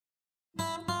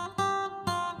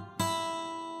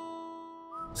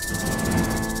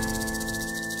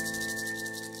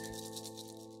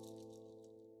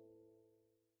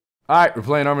Alright, we're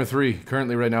playing Arma 3.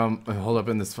 Currently, right now, I'm holed up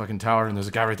in this fucking tower, and there's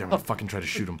a guy right there. I'm gonna fucking try to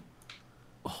shoot him.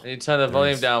 I need to turn the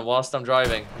volume down whilst I'm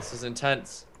driving. This is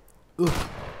intense. Ugh.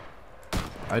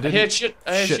 I didn't. I hear shit.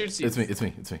 shootsies. It's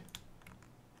me.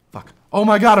 Fuck. Oh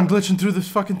my god, I'm glitching through this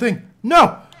fucking thing.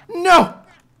 No! No!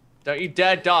 Don't you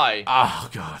dare die. Oh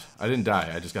god. I didn't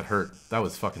die, I just got hurt. That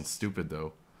was fucking stupid,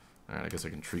 though. Alright, I guess I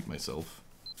can treat myself.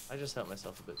 I just hurt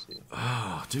myself a bit too.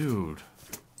 Oh, dude.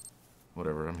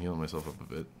 Whatever, I'm healing myself up a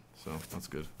bit. So, that's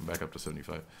good. I'm back up to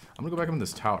 75. I'm gonna go back up in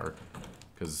this tower.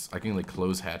 Because I can, like,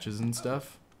 close hatches and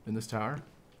stuff in this tower.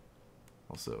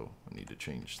 Also, I need to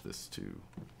change this to...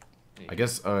 I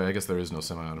guess there is no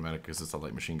semi-automatic because it's a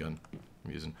light machine gun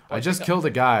I'm using. I just killed a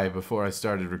guy before I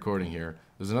started recording here.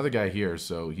 There's another guy here,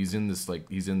 so he's in this, like,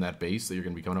 he's in that base that you're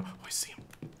gonna be coming up. Oh, I see him.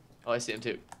 Oh, I see him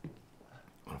too. I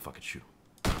wanna fucking shoot.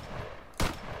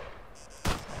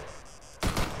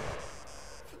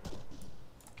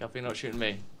 Careful you're not shooting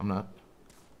me. I'm not.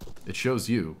 It shows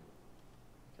you.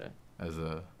 Okay. As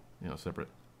a, you know, separate.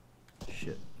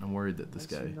 Shit. I'm worried that this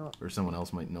guy or someone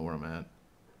else might know where I'm at.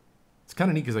 It's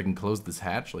kind of neat because I can close this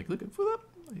hatch. Like, look at up.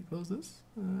 I can close this.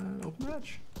 Open the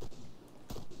hatch.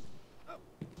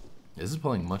 This is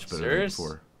playing much better than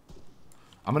before.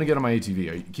 I'm gonna get on my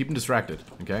ATV. Keep him distracted,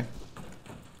 okay?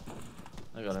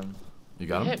 I got him. You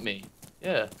got him? He hit me.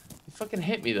 Yeah. He fucking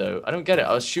hit me though. I don't get it.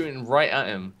 I was shooting right at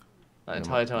him that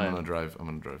entire time. I'm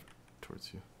gonna drive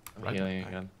towards you. I'm healing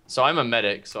again. So I'm a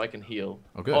medic, so I can heal.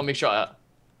 Okay. Oh, I'm being shot at.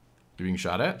 You're being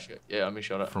shot at? Yeah, I'm being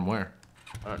shot at. From where?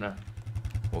 I don't know.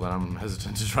 Well, then I'm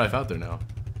hesitant to drive out there now.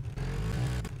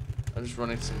 I'm just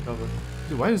running to some cover.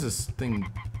 Dude, why is this thing...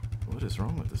 What is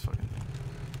wrong with this fucking thing?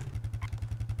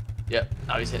 Yep,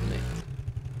 now he's hitting me.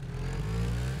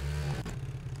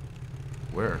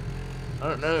 Where? I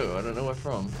don't know. I don't know where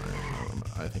from.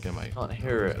 I think I might. Can't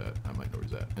hear it. I might know where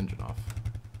he's at. Engine off.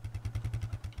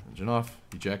 Engine off.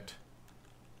 Eject.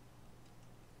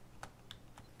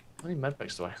 How many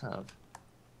medpacks do I have?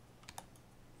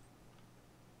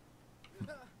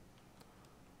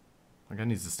 My guy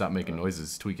needs to stop making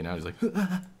noises. He's tweaking out. He's like...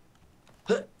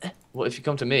 Well, if you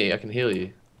come to me, I can heal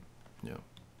you. Yeah.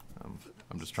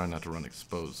 I'm just trying not to run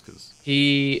exposed, because...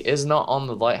 He is not on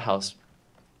the lighthouse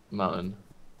mountain.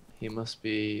 He must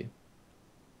be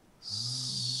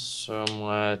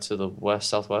somewhere to the west,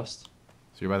 southwest.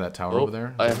 So you're by that tower over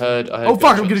there? I heard oh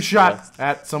fuck! I'm getting shot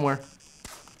at somewhere.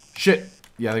 Shit!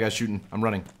 Yeah, the guy's shooting. I'm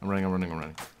running.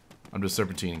 I'm just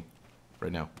serpentining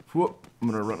right now. Whoop! I'm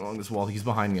gonna run along this wall. He's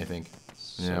behind me, I think.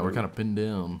 Yeah, we're kind of pinned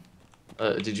down.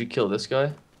 Did you kill this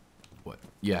guy? What?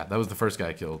 Yeah, that was the first guy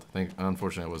I killed.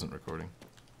 Unfortunately, I wasn't recording.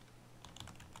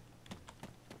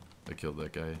 I killed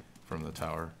that guy from the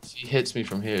tower. If he hits me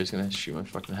from here, he's gonna shoot my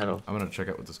fucking head off. I'm gonna check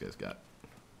out what this guy's got.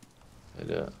 I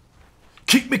do it.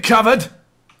 Keep me covered!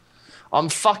 I'm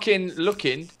fucking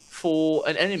looking for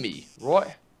an enemy,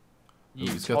 right?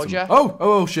 You hijack?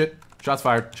 Oh, shit. Shots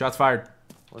fired.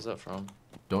 Where's that from?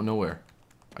 Don't know where.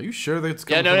 Are you sure that it's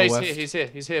coming from the west? Yeah,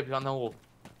 he's here behind the wall.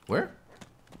 Where?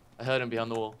 I heard him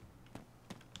behind the wall.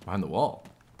 Behind the wall?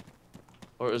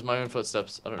 Or it was my own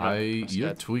footsteps. I don't know.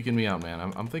 You're tweaking me out,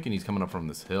 man. I'm thinking he's coming up from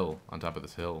this hill, on top of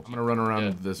this hill. I'm gonna run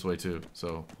around this way too,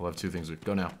 so we'll have two things.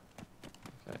 Go now.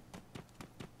 Okay.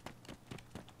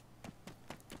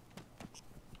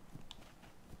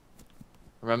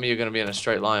 Remember, you're gonna be in a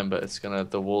straight line, but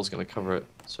the wall's gonna cover it.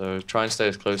 So try and stay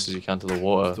as close as you can to the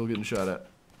water. Still getting shot at.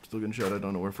 I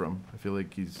don't know where from. I feel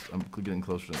like I'm getting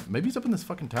closer to him. Maybe he's up in this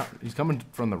fucking tower. He's coming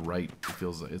from the right.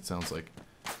 It sounds like.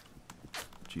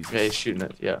 Jesus. Yeah, he's shooting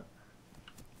it. Yeah.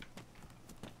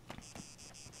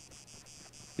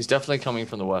 He's definitely coming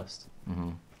from the west.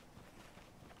 Mm-hmm.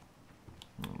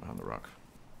 Behind the rock.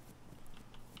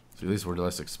 So at least we're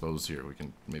less exposed here. We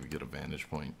can maybe get a vantage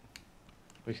point.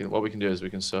 What we can do is we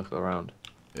can circle around.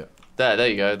 Yeah. There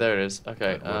you go. There it is.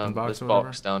 Okay. Box this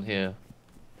box down here.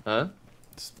 Huh?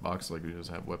 This box, like, we just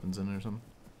have weapons in it or something?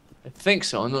 I think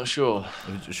so. I'm not sure.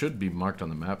 It should be marked on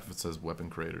the map if it says weapon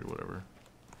crate or whatever.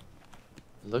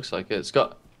 It looks like it. It's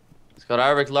got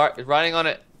Arabic writing on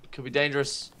it. It could be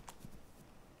dangerous.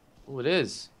 Oh, it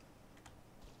is.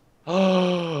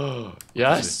 Oh,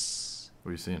 yes. What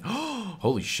are you seeing?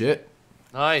 Holy shit.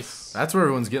 Nice. That's where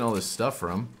everyone's getting all this stuff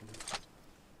from.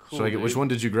 Cool, Should I get, which one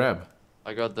did you grab?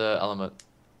 I got the element.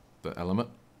 The element?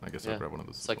 I guess I'll grab one of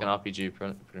those. It's like an RPG,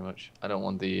 pretty much. I don't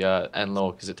want the N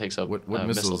law because it takes up. What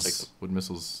missiles? What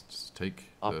missiles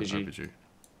take? RPG.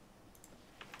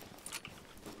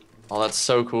 Oh, that's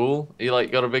so cool. You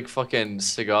like got a big fucking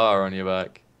cigar on your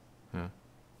back. Yeah.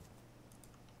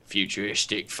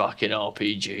 Futuristic fucking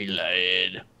RPG,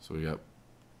 lad. So we got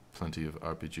plenty of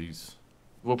RPGs.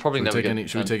 We'll probably never get.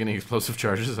 Should we take any explosive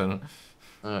charges? I don't.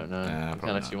 I don't know. Nah, We probably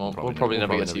can't actually not. we'll probably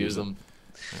never get to use them.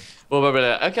 Yeah. Well,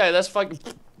 okay, that's fucking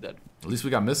dead. At least we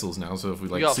got missiles now, so if we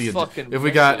like got see fucking if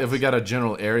we got a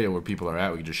general area where people are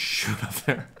at, we can just shoot up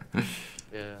there.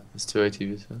 Yeah, there's 2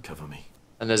 ATVs here. Cover me.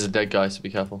 And there's a dead guy, so be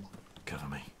careful. Cover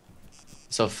me.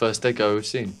 It's our first dead guy we've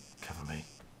seen. Cover me.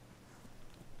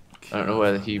 I don't know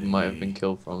where he might have been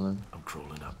killed from then. I'm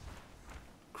crawling up.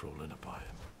 Crawling up I am.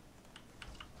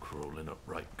 Crawling up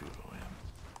right good I am.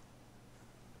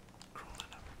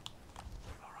 Crawling up.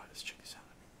 Alright, let's check this out.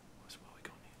 What's what we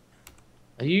got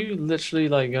here? Are you literally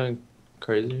like going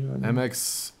crazy right now?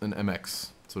 MX and MX.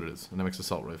 That's what it is. An MX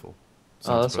assault rifle.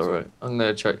 Oh, that's alright. I'm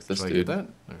gonna check this Should dude. I get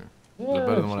that? Or Yeah, is it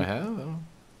better than what I have? I don't know.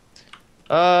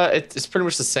 It's pretty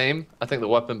much the same. I think the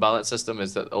weapon balance system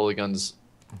is that all the guns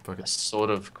Fuck are it. sort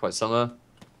of quite similar.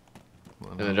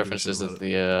 Well, And the I'll difference give a is shit that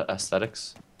about the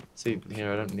aesthetics. See,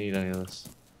 here, I don't need any of this.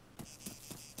 it.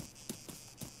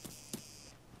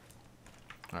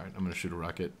 Alright, I'm gonna shoot a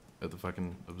rocket at the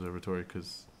fucking observatory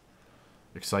because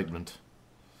excitement.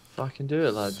 Fucking do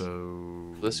it, lads.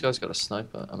 So This guy's got a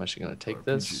sniper. I'm actually gonna take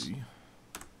this. RPG.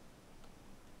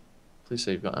 Please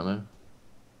say you've got ammo.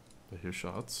 I hear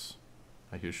shots.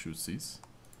 I hear shootsies.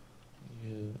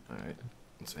 Yeah. Alright,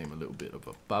 let's aim a little bit of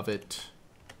above it.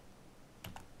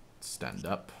 Stand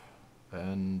up.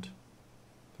 And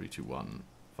 3, 2, 1.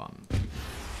 Fun.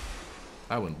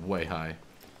 That went way high.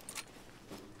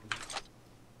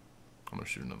 I'm gonna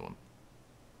shoot another one.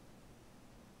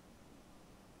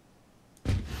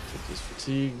 Take these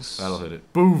fatigues. That'll hit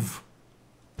it. Boov!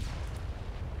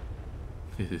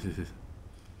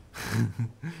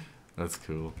 That's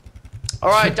cool.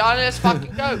 Alright, Donnie, let's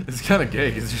fucking go. It's kind of gay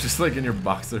because you're just like in your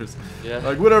boxers. Yeah.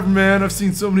 Like, whatever, man. I've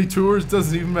seen so many tours.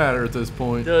 Doesn't even matter at this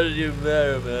point. Doesn't even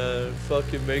matter, man.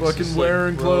 Fucking makes us Fucking like,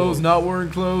 wearing bro. clothes, not wearing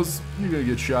clothes. You're gonna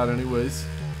get shot anyways.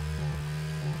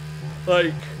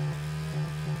 Like,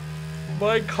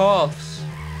 my calves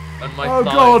and my Oh,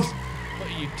 thighs. God. What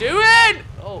are you doing?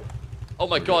 Oh, oh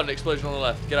my God! An explosion on the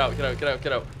left. Get out! Get out! Get out!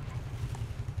 Get out!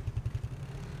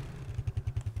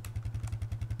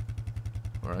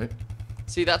 All right.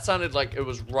 See, that sounded like it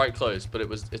was right close, but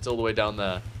it's all the way down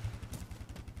there.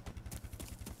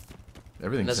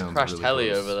 Everything And there's a sounds crashed really heli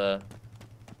close. over there.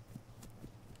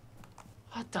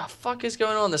 What the fuck is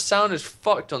going on? The sound is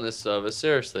fucked on this server.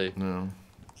 Seriously. No.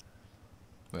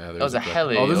 Yeah, That was a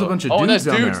heli. Oh, there's a bunch of oh, dudes there's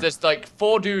down dudes. there. There's like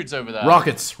 4 dudes over there.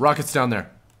 Rockets down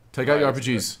there. Take out your Right,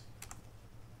 RPGs.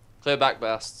 Clear back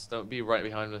blasts. Don't be right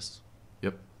behind us.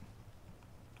 Yep.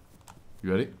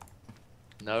 You ready?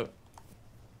 No.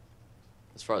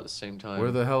 Let's fire at the same time.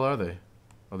 Where the hell are they?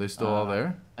 Are they still all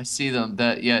there? I see them.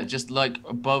 They're, yeah, just like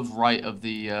above right of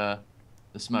the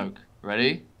smoke.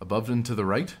 Ready? Above and to the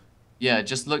right? Yeah,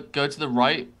 just look. Go to the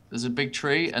right. There's a big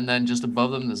tree, and then just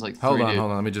above them, there's like 3 Hold on, dudes.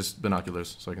 hold on. Let me just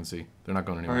binoculars so I can see. They're not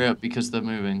going anywhere. Hurry up, because they're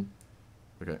moving.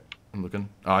 Okay, I'm looking.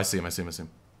 Oh, I see him. I see him. I see him.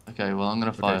 Okay, well, I'm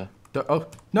gonna fire. Okay. Oh,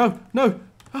 no, no.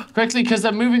 Quickly, because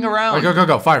they're moving All around. right, go, go,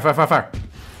 go. Fire, fire, fire, fire.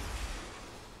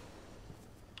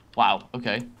 Wow,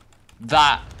 okay.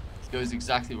 That goes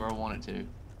exactly where I want it to.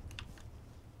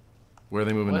 Where are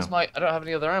they moving Where's now? my? I don't have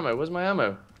any other ammo. Where's my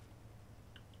ammo?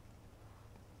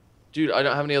 Dude, I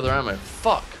don't have any other ammo.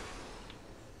 Fuck.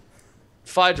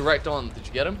 Fire direct on. Did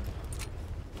you get him?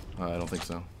 I don't think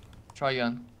so. Try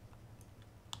again.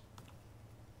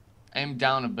 Aim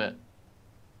down a bit.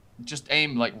 Just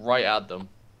aim like right at them.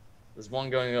 There's one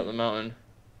going up the mountain.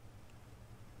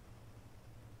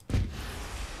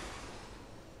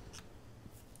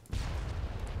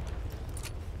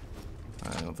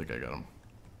 I don't think I got him.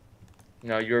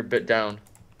 No, you're a bit down.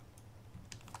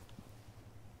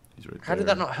 He's right How did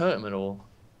there. that not hurt him at all?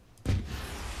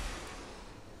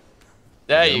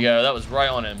 There you go. That was right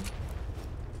on him.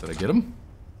 Did I get him?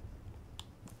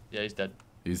 Yeah, he's dead.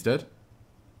 He's dead?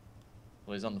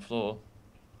 Well, he's on the floor.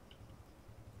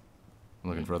 I'm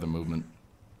looking for other movement.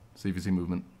 See if you see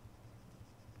movement.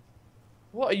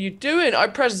 What are you doing? I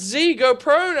pressed Z, go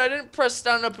prone. I didn't press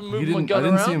stand up and move my I gun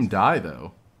didn't around. see him die,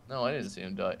 though. No, I didn't see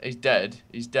him die. He's dead.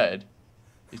 He's dead.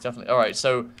 He's definitely... Alright,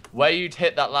 so where you'd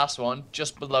hit that last one,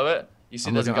 just below it, you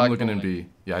see there's a guy I'm looking in crawling. B.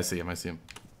 Yeah, I see him. I see him.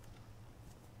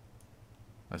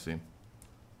 I see him.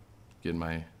 Getting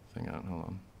my thing out. Hold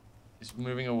on. He's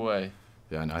moving away.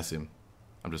 Yeah, I see him.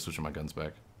 I'm just switching my guns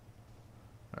back.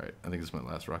 Alright, I think this is my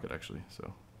last rocket, actually.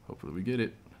 So, hopefully we get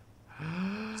it.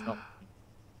 It's not...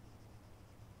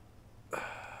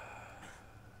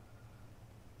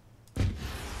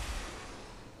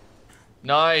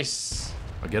 Nice!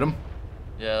 I get him?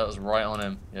 Yeah, that was right on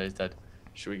him. Yeah, he's dead.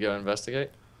 Should we go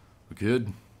investigate? We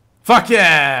could. Fuck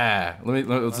yeah!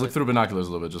 Let's look through binoculars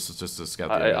a little bit just to scout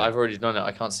the area. I've already done it.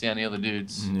 I can't see any other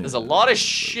dudes. Yeah. There's a lot of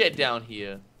shit down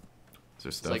here. Is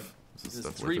there stuff? Like, Is this there's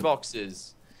stuff 3 worth it?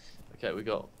 boxes. Okay, we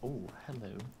got. Oh, hello.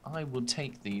 I will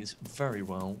take these very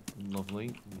well.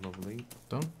 Lovely, lovely.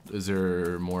 Don't. Is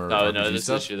there more? No, RPG there's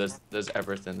stuff? issue. There's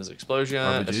everything. There's explosion,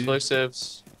 RPG?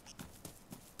 explosives.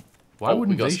 Why Oh,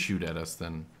 wouldn't we got they shoot at us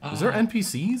then? Is there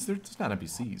NPCs? There's not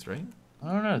NPCs, right?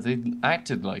 I don't know. They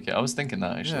acted like it. I was thinking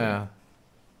that actually. Yeah.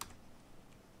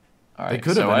 All They right, could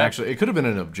have so been I- actually. It could have been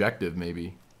an objective,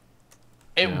 maybe.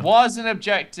 It Yeah. was an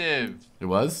objective. It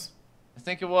was. I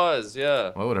think it was.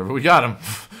 Yeah. Well, whatever. We got him.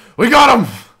 We got him.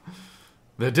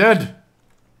 They're dead.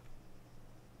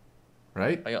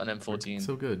 Right? I got an M14.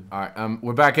 So good. All right.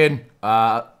 We're back in.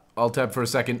 I'll tab for a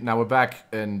second. Now we're back,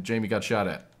 and Jamie got shot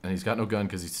at, and he's got no gun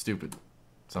because he's stupid.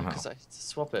 Somehow. Because I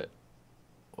swap it.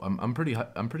 I'm pretty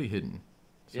hidden.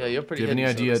 Yeah, you're pretty. Do you have any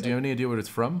hidden, so idea? it's Do you have like- any idea what it's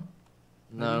from?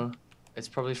 No, it's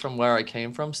probably from where I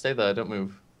came from. Stay there. Don't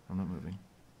move. I'm not moving.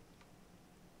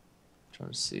 Trying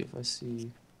to see if I see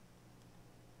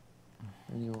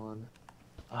anyone.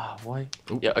 Ah, why?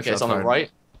 Oop, Yeah. Okay, shots it's on the fired.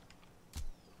 right.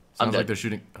 I'm Sounds dead. like they're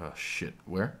shooting. Oh shit.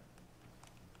 Where?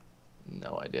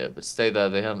 No idea, but stay there.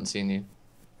 They haven't seen you.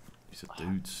 These are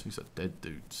dudes. These are dead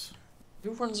dudes.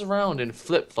 Who runs around in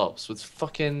flip flops with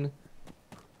fucking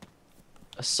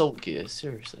assault gear?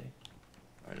 Seriously.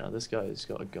 Right now, this guy's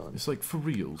got a gun. It's like for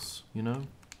reals, you know?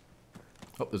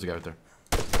 Oh, there's a guy right there.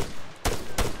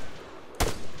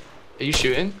 Are you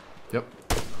shooting? Yep.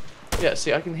 Yeah.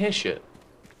 See, I can hear shit.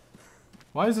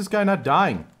 Why is this guy not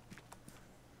dying?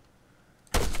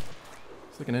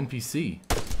 It's like an NPC.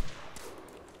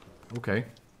 Okay.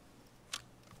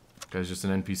 Guy's just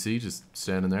an NPC, just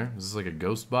standing there. Is this like a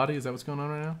ghost body? Is that what's going on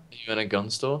right now? Are you in a gun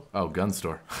store? Oh, gun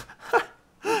store.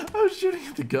 I was shooting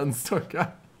at the gun store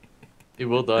guy. He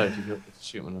will die if you go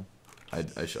shoot him.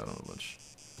 I shot him a bunch.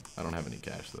 I don't have any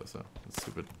cash though, so that's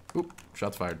stupid. Oop,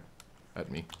 shots fired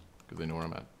at me because they know where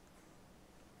I'm at.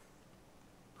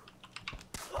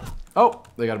 Oh,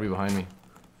 they gotta be behind me.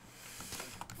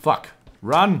 Fuck.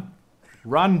 Run.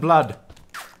 Run, blood.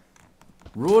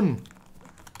 Run.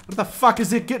 Where the fuck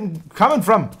is it coming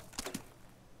from?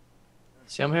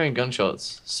 See, I'm hearing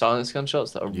gunshots. Silence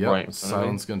gunshots that are Yep, right in front of me.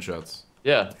 silence gunshots.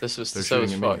 Yeah, this was They're so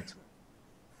shooting at me. fucked.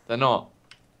 They're not.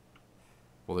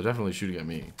 Well, they're definitely shooting at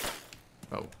me.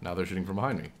 Oh, now they're shooting from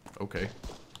behind me. Okay.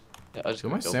 Yeah, I just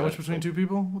Am I gotta go sandwiched back. between 2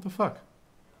 people? What the fuck?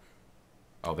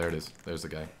 Oh, there it is. There's the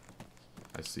guy.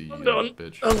 I see you, I'm done.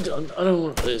 bitch. I'm done. I don't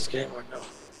want to play this game right now.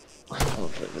 I don't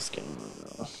want to play this game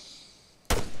right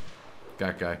now.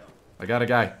 Got guy. I got a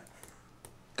guy.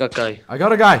 Got guy. I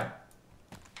got a guy.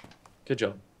 Good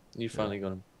job. You finally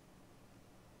got him.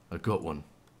 I got one.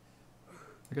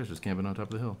 That guy's just camping on top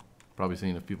of the hill. Probably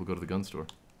seeing if people go to the gun store.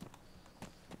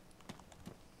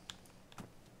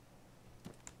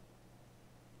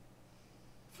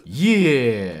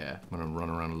 Yeah! I'm gonna run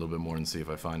around a little bit more and see if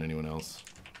I find anyone else.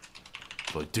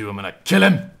 If I do, I'm gonna kill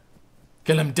him!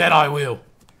 Kill him dead, I will!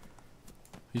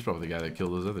 He's probably the guy that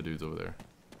killed those other dudes over there.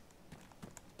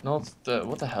 Not the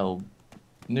what the hell?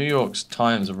 New York's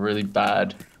Times are really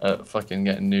bad at fucking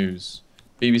getting news.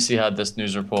 BBC had this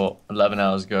news report 11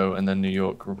 hours ago, and then New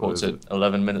York reports is it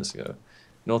 11 minutes ago.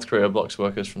 North Korea blocks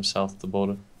workers from south of the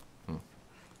border.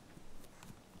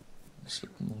 So,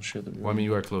 I'm sure that Well, I mean,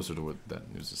 you are closer to what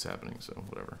that news is happening, so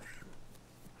whatever.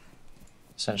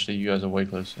 essentially, you guys are way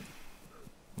closer.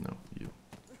 No, you.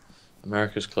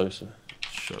 America's closer.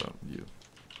 Shut up, you.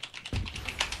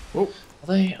 Whoa, Are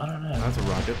they? I don't know. that's a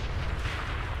rocket.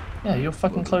 Yeah, you're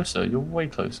fucking closer. You're way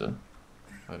closer.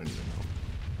 I don't even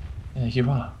know. Yeah, you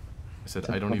are. I said, I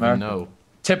Typical don't even American. know.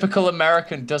 Typical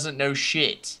American doesn't know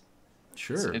shit.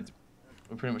 Sure.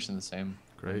 We're pretty much in the same.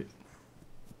 Great.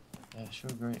 Yeah, sure,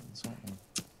 great. Insult me.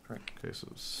 Prick. Okay, so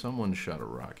someone shot a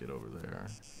rocket over there.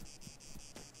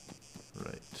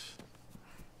 Right.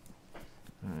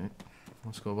 Alright.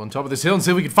 Let's go up on top of this hill and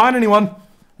see if we can find anyone.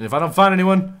 And if I don't find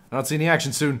anyone, I don't see any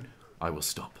action soon, I will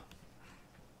stop.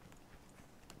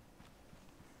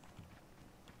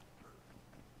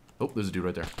 Oh, there's a dude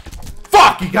right there.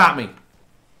 Fuck, he got me!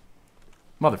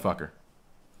 Motherfucker.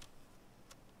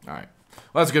 Alright.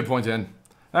 Well, that's a good point to end.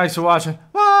 Thanks for watching.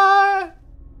 Bye!